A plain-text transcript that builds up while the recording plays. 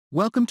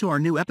Welcome to our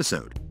new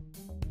episode.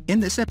 In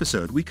this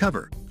episode we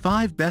cover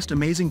 5 best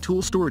amazing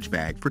tool storage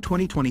bag for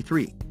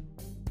 2023.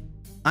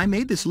 I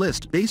made this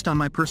list based on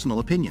my personal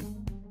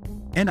opinion.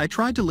 And I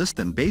tried to list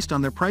them based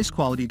on their price,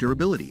 quality,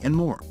 durability, and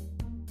more.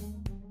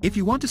 If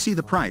you want to see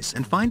the price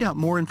and find out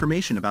more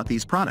information about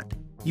these products,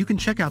 you can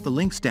check out the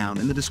links down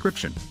in the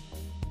description.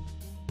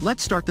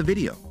 Let's start the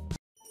video.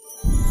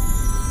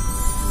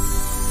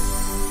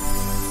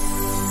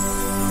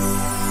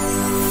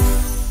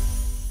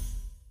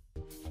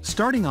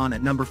 Starting on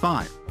at number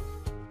 5.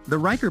 The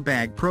Ryker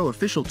Bag Pro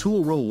Official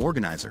Tool Roll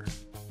Organizer.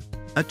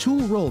 A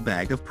tool roll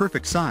bag of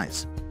perfect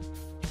size.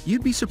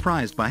 You'd be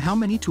surprised by how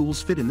many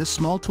tools fit in this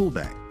small tool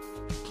bag.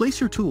 Place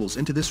your tools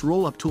into this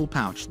roll-up tool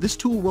pouch. This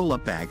tool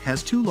roll-up bag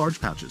has 2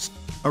 large pouches,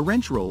 a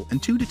wrench roll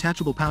and 2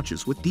 detachable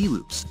pouches with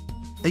D-loops.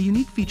 A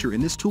unique feature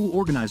in this tool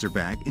organizer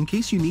bag in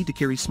case you need to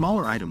carry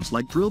smaller items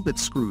like drill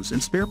bits, screws,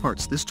 and spare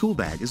parts. This tool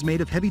bag is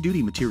made of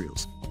heavy-duty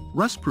materials,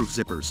 rust-proof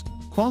zippers,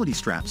 quality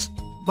straps,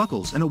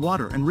 buckles, and a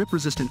water and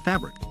rip-resistant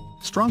fabric,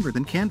 stronger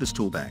than canvas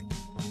tool bag.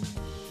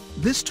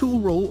 This tool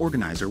roll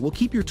organizer will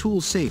keep your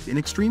tools safe in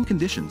extreme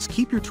conditions.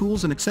 Keep your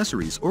tools and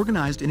accessories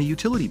organized in a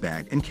utility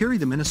bag and carry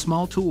them in a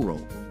small tool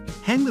roll.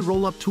 Hang the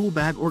roll-up tool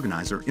bag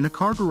organizer in a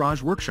car,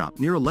 garage, workshop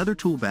near a leather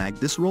tool bag.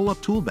 This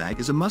roll-up tool bag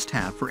is a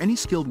must-have for any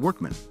skilled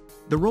workman.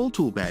 The roll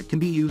tool bag can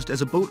be used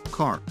as a boat,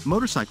 car,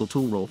 motorcycle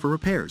tool roll for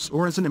repairs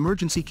or as an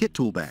emergency kit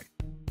tool bag.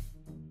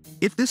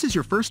 If this is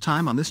your first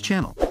time on this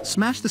channel,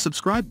 smash the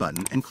subscribe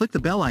button and click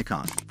the bell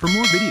icon for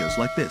more videos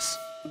like this.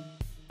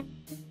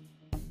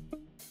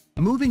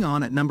 Moving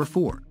on at number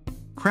 4.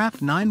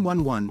 Craft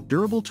 911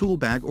 Durable Tool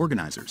Bag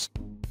Organizers.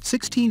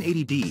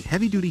 1680D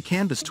Heavy-Duty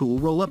Canvas Tool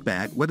Roll-Up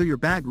Bag. Whether your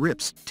bag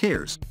rips,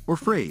 tears, or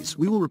frays,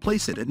 we will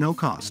replace it at no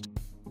cost.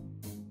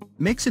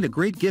 Makes it a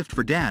great gift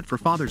for Dad for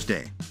Father's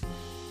Day.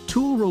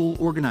 Tool Roll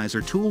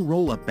Organizer Tool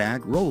Roll-Up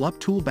Bag. Roll-Up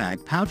Tool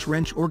Bag Pouch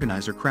Wrench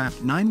Organizer.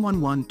 Craft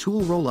 911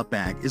 Tool Roll-Up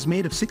Bag is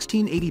made of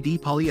 1680D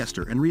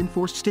polyester and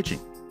reinforced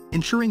stitching,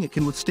 ensuring it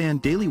can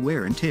withstand daily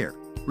wear and tear,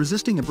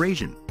 resisting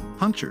abrasion,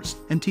 punctures,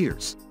 and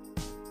tears.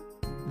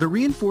 The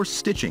reinforced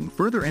stitching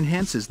further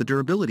enhances the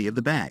durability of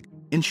the bag,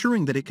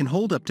 ensuring that it can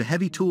hold up to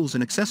heavy tools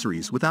and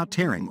accessories without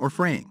tearing or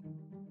fraying.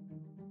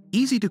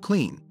 Easy to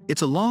clean,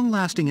 it's a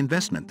long-lasting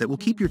investment that will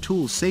keep your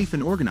tools safe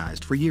and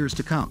organized for years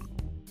to come.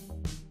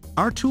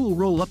 Our tool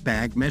roll-up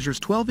bag measures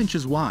 12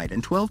 inches wide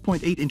and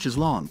 12.8 inches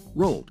long,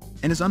 rolled,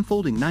 and is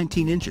unfolding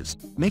 19 inches,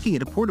 making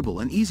it a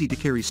portable and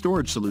easy-to-carry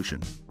storage solution.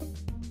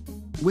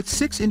 With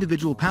 6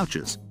 individual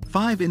pouches,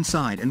 5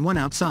 inside and 1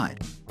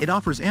 outside, it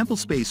offers ample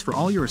space for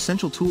all your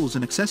essential tools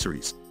and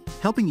accessories,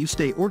 helping you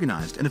stay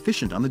organized and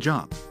efficient on the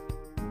job.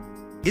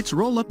 Its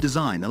roll-up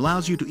design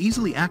allows you to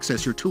easily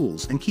access your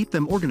tools and keep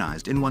them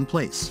organized in one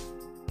place.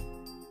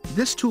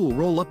 This tool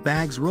roll-up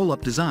bag's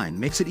roll-up design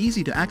makes it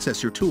easy to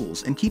access your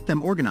tools and keep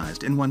them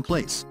organized in one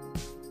place.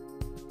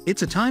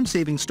 It's a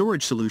time-saving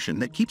storage solution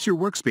that keeps your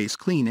workspace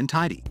clean and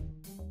tidy.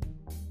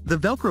 The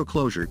Velcro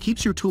closure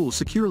keeps your tools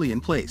securely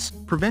in place,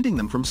 preventing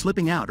them from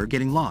slipping out or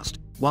getting lost,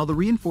 while the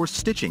reinforced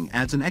stitching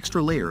adds an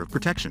extra layer of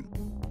protection.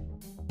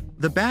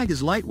 The bag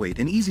is lightweight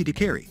and easy to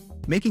carry,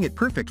 making it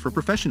perfect for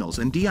professionals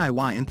and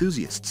DIY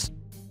enthusiasts.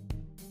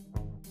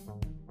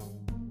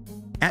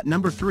 At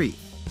number 3.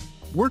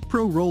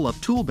 WORKPRO Roll-Up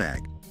Tool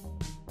Bag.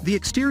 The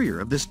exterior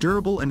of this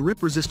durable and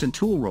rip-resistant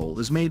tool roll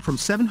is made from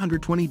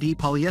 720D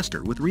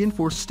polyester with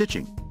reinforced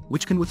stitching,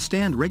 which can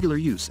withstand regular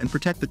use and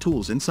protect the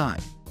tools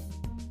inside.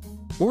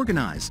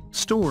 Organize,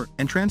 store,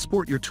 and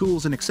transport your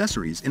tools and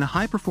accessories in a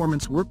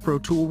high-performance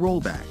WORKPRO tool roll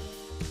bag.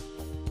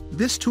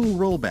 This tool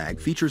roll bag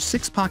features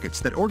 6 pockets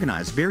that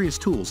organize various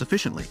tools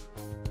efficiently.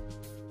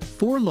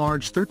 4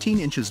 large 13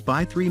 inches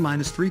by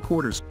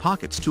 3-3/4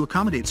 pockets to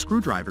accommodate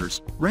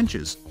screwdrivers,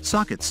 wrenches,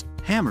 sockets,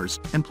 hammers,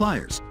 and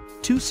pliers.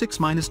 2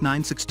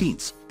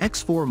 6-9/16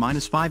 x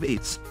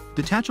 4-5/8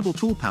 detachable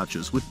tool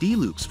pouches with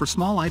D-loops for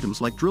small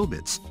items like drill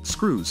bits,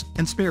 screws,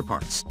 and spare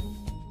parts.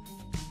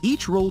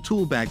 Each roll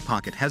tool bag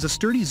pocket has a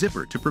sturdy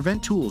zipper to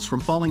prevent tools from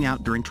falling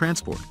out during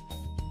transport.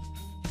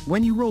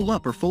 When you roll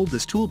up or fold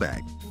this tool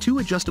bag, 2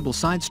 adjustable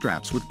side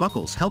straps with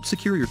buckles help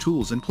secure your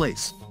tools in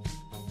place.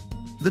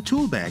 The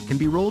tool bag can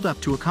be rolled up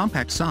to a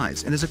compact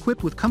size and is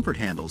equipped with comfort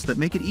handles that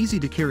make it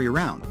easy to carry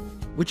around,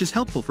 which is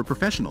helpful for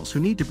professionals who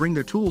need to bring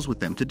their tools with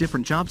them to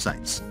different job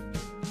sites.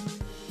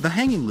 The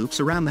hanging loops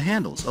around the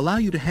handles allow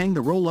you to hang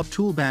the roll-up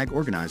tool bag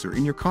organizer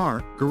in your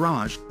car,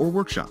 garage, or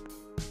workshop.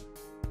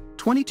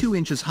 22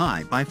 inches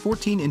high by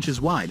 14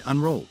 inches wide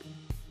unrolled.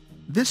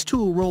 This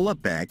tool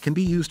roll-up bag can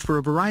be used for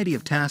a variety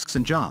of tasks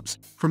and jobs,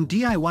 from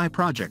DIY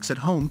projects at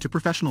home to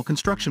professional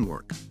construction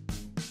work.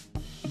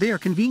 They are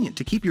convenient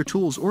to keep your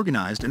tools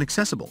organized and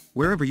accessible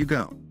wherever you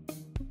go.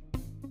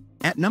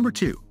 At number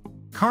 2.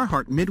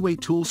 Carhartt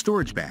Midweight Tool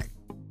Storage Bag.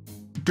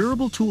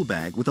 Durable tool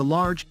bag with a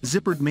large,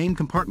 zippered main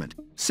compartment,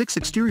 6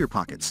 exterior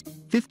pockets,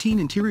 15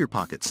 interior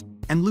pockets,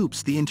 and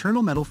loops. The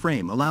internal metal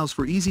frame allows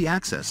for easy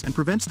access and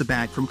prevents the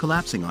bag from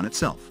collapsing on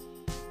itself.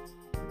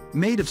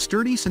 Made of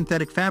sturdy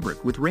synthetic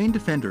fabric with rain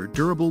defender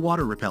durable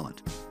water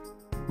repellent.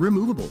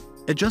 Removable,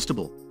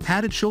 adjustable,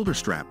 padded shoulder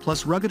strap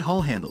plus rugged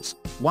hull handles,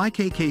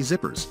 YKK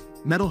zippers,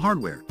 metal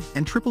hardware,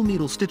 and triple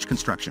needle stitch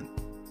construction.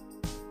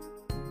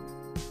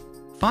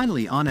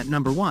 Finally, on at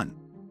number 1.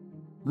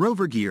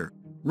 Rover Gear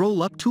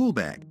Roll-Up Tool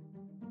Bag.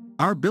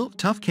 Our built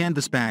tough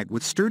canvas bag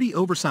with sturdy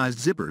oversized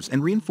zippers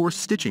and reinforced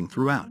stitching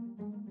throughout.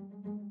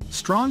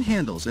 Strong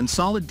handles and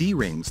solid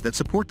D-rings that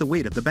support the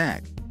weight of the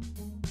bag.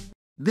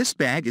 This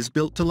bag is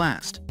built to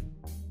last.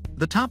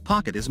 The top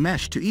pocket is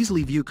mesh to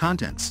easily view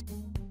contents.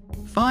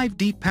 5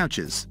 deep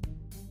pouches.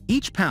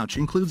 Each pouch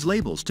includes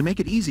labels to make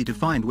it easy to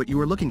find what you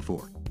are looking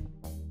for.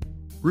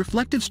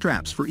 Reflective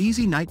straps for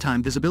easy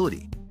nighttime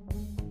visibility.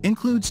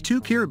 Includes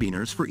 2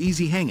 carabiners for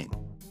easy hanging.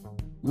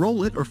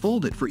 Roll it or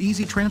fold it for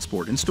easy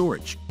transport and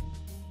storage.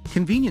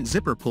 Convenient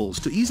zipper pulls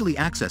to easily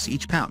access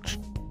each pouch.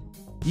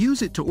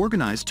 Use it to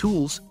organize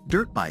tools,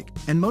 dirt bike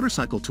and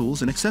motorcycle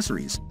tools and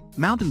accessories,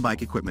 mountain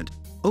bike equipment,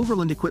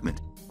 overland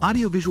equipment,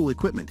 audiovisual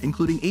equipment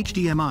including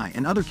HDMI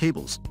and other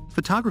cables,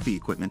 photography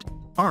equipment,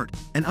 art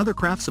and other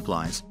craft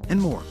supplies, and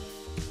more.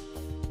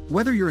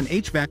 Whether you're an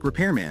HVAC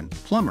repairman,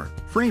 plumber,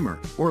 framer,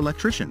 or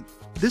electrician,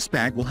 this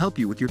bag will help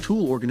you with your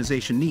tool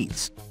organization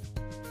needs.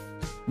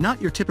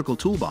 Not your typical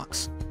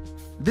toolbox.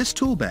 This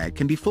tool bag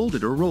can be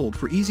folded or rolled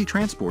for easy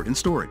transport and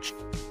storage.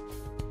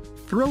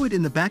 Throw it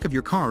in the back of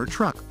your car or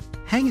truck,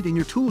 hang it in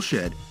your tool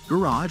shed,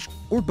 garage,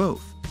 or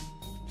both.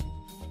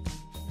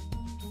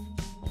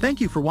 Thank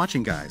you for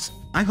watching, guys.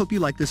 I hope you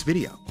like this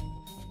video.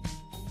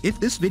 If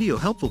this video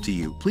helpful to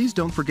you, please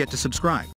don't forget to subscribe.